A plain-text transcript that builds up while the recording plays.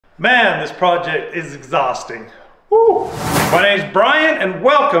Man, this project is exhausting. Woo. My name's Brian and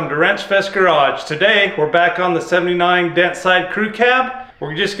welcome to Wrenchfest Garage. Today we're back on the 79 Dentside crew cab.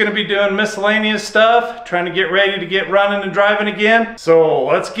 We're just gonna be doing miscellaneous stuff, trying to get ready to get running and driving again. So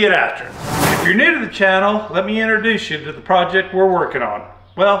let's get after it. If you're new to the channel, let me introduce you to the project we're working on.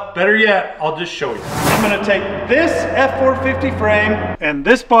 Well, better yet, I'll just show you. I'm gonna take this F450 frame and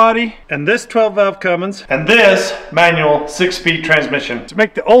this body and this 12 valve Cummins and this manual 6-speed transmission to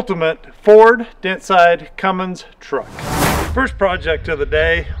make the ultimate Ford Dentside Cummins truck. First project of the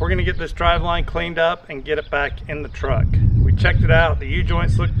day, we're gonna get this driveline cleaned up and get it back in the truck. We checked it out, the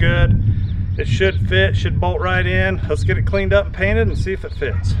U-joints look good. It should fit, should bolt right in. Let's get it cleaned up and painted and see if it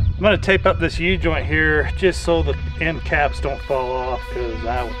fits. I'm gonna tape up this U-joint here just so the end caps don't fall off, because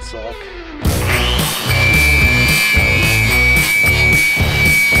that would suck.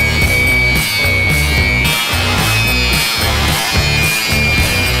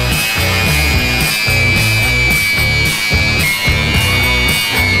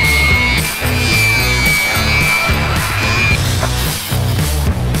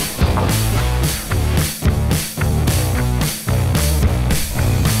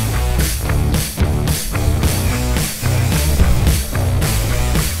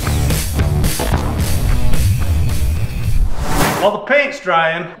 While the paint's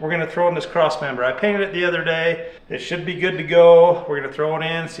drying, we're gonna throw in this cross member. I painted it the other day. It should be good to go. We're gonna throw it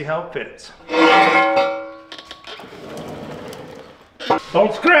in and see how it fits.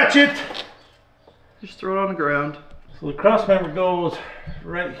 Don't scratch it. Just throw it on the ground. So the cross member goes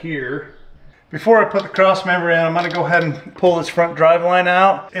right here. Before I put the cross member in, I'm gonna go ahead and pull this front drive line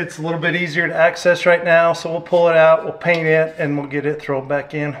out. It's a little bit easier to access right now, so we'll pull it out, we'll paint it, and we'll get it thrown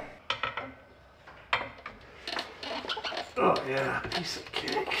back in. Oh yeah, piece of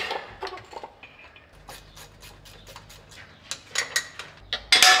cake.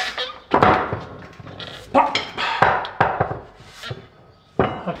 Pop.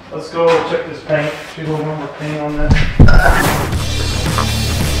 Let's go check this paint. See a little more paint on that.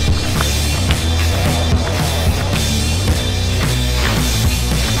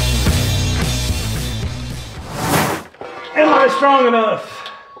 Am I strong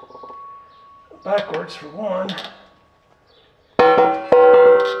enough? Backwards for one.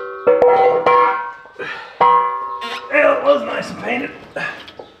 Yeah, it was nice and painted.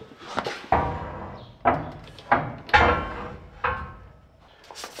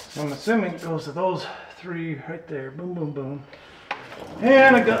 I'm assuming it goes to those three right there. Boom, boom, boom.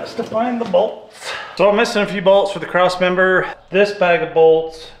 And I got to find the bolts. So I'm missing a few bolts for the cross member. This bag of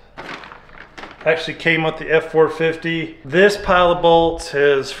bolts actually came with the F450. This pile of bolts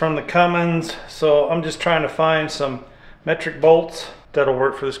is from the Cummins. So I'm just trying to find some metric bolts that'll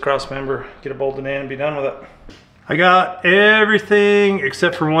work for this cross member. Get it bolted in and be done with it. I got everything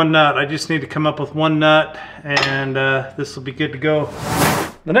except for one nut. I just need to come up with one nut and this will be good to go.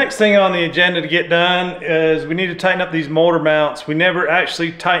 The next thing on the agenda to get done is we need to tighten up these motor mounts. We never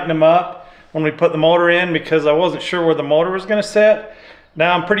actually tightened them up when we put the motor in because I wasn't sure where the motor was gonna sit.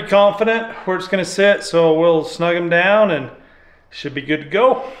 Now I'm pretty confident where it's gonna sit, so we'll snug them down and should be good to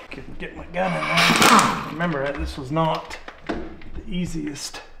go. Get my gun in there. Remember, this was not the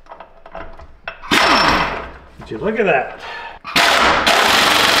easiest. Would you look at that?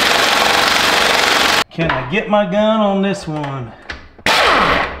 Can I get my gun on this one?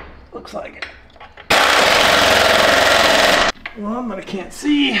 Looks like it. Well, but I can't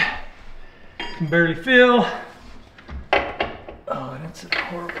see. Can barely feel. Oh, that's a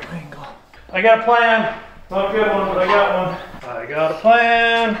horrible angle. I got a plan. Not a good one, but I got one. I got a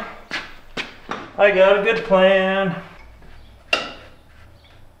plan. I got a good plan.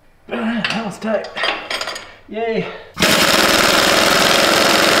 That was tight. Yay.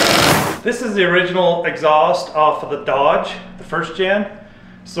 This is the original exhaust off of the Dodge, the first gen.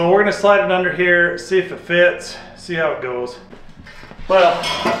 So we're gonna slide it under here, see if it fits, see how it goes. Well,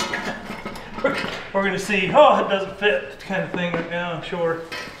 we're gonna see, oh, it doesn't fit kind of thing right now, I'm sure.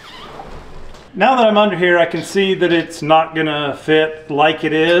 Now that I'm under here, I can see that it's not gonna fit like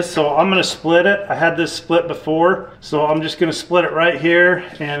it is, so I'm gonna split it. I had this split before, so I'm just gonna split it right here,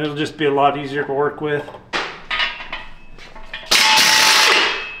 and it'll just be a lot easier to work with.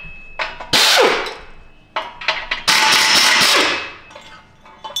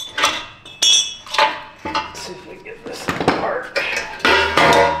 Let's see if we can get this apart.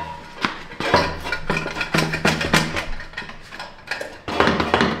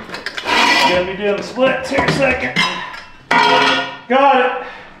 Gonna be doing the splits here in a second. Got it.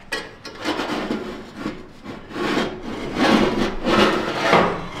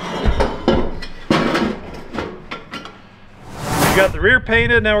 We got the rear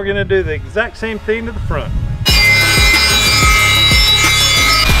painted, now we're gonna do the exact same thing to the front.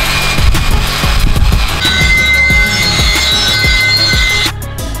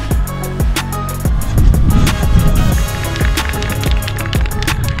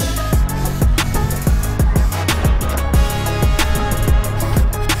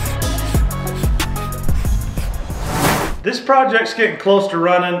 This project's getting close to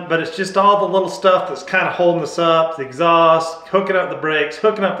running, but it's just all the little stuff that's kind of holding us up. The exhaust, hooking up the brakes,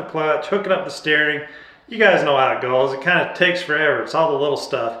 hooking up the clutch, hooking up the steering. You guys know how it goes. It kind of takes forever. It's all the little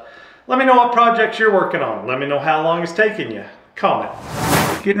stuff. Let me know what projects you're working on. Let me know how long it's taking you. Comment.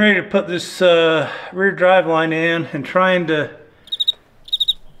 Getting ready to put this rear drive line in and trying to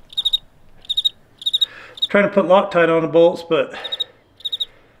put Loctite on the bolts, but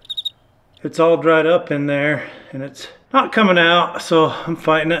it's all dried up in there and it's not coming out, so I'm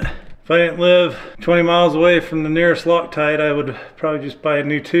fighting it. If I didn't live 20 miles away from the nearest Loctite, I would probably just buy a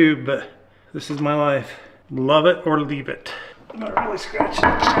new tube, but this is my life. Love it or leave it. I'm not really scratching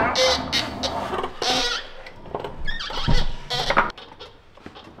it now.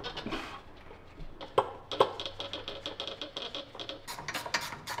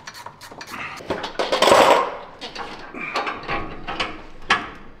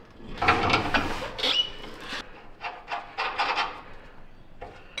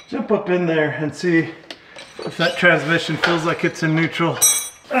 Jump up in there and see if that transmission feels like it's in neutral.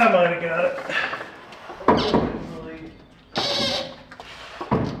 I might have got it.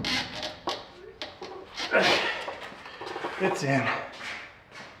 It's in. It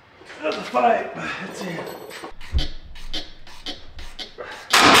was a fight, but it's in.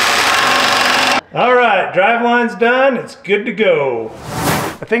 All right, drive line's done. It's good to go.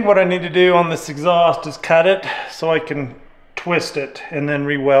 I think what I need to do on this exhaust is cut it so I can twist it and then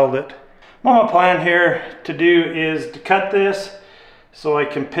re-weld it. What my plan here to do is to cut this so I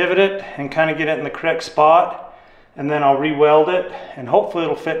can pivot it and kind of get it in the correct spot, and then I'll re-weld it and hopefully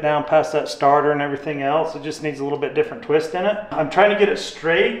it'll fit down past that starter and everything else. It just needs a little bit different twist in it. I'm trying to get it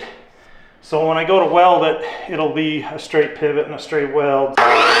straight so when I go to weld it, it'll be a straight pivot and a straight weld.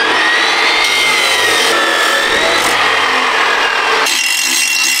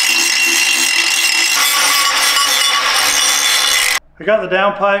 I got the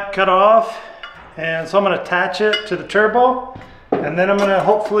downpipe cut off, and so I'm going to attach it to the turbo, and then I'm going to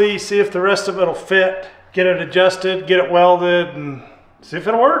hopefully see if the rest of it will fit, get it adjusted, get it welded, and see if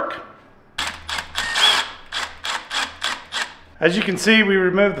it'll work. As you can see, we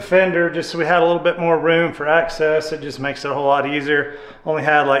removed the fender just so we had a little bit more room for access. It just makes it a whole lot easier. Only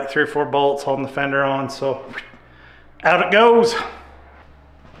had like 3 or 4 bolts holding the fender on, so out it goes.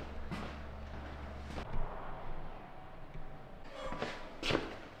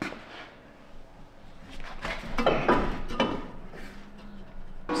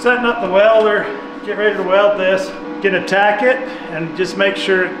 Setting up the welder, get ready to weld this. Gonna tack it and just make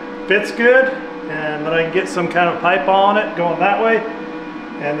sure it fits good, and then I can get some kind of pipe on it going that way,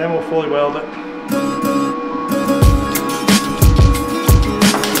 and then we'll fully weld it.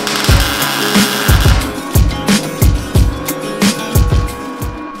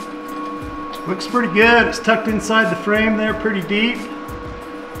 Looks pretty good. It's tucked inside the frame there pretty deep.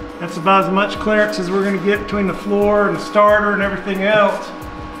 That's about as much clearance as we're gonna get between the floor and the starter and everything else.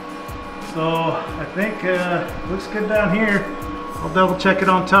 So I think it looks good down here. I'll double check it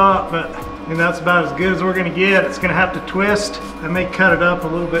on top, but I mean, that's about as good as we're gonna get. It's gonna have to twist. I may cut it up a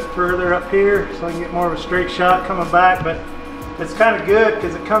little bit further up here so I can get more of a straight shot coming back, but it's kind of good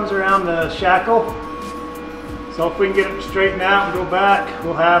because it comes around the shackle. So if we can get it straightened out and go back,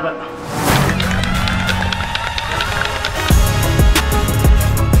 we'll have it.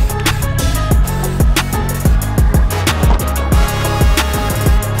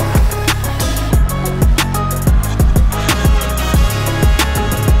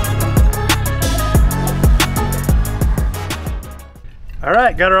 All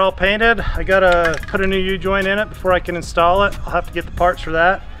right, got her all painted. I gotta put a new U-joint in it before I can install it. I'll have to get the parts for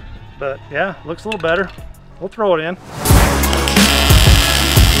that. But yeah, looks a little better. We'll throw it in. Too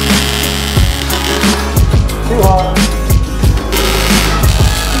hot.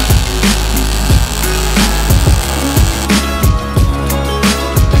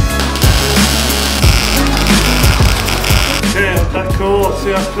 Okay, let that cool. Let's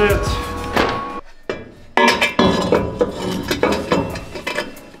see how it fits.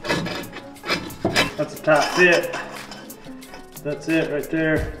 That's a top fit. That's it right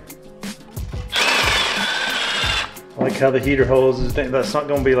there. I like how the heater hose is. That's not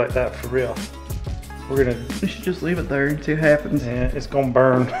gonna be like that for real. We're gonna. You should just leave it there and see what happens. Yeah, it's gonna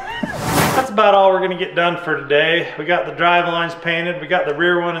burn. That's about all we're gonna get done for today. We got the drive lines painted, we got the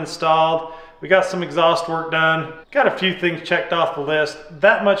rear one installed, we got some exhaust work done, got a few things checked off the list,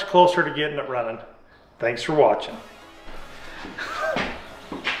 that much closer to getting it running. Thanks for watching.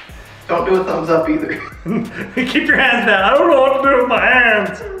 Don't do a thumbs up either. Keep your hands down. I don't know what to do with my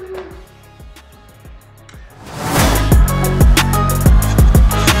hands.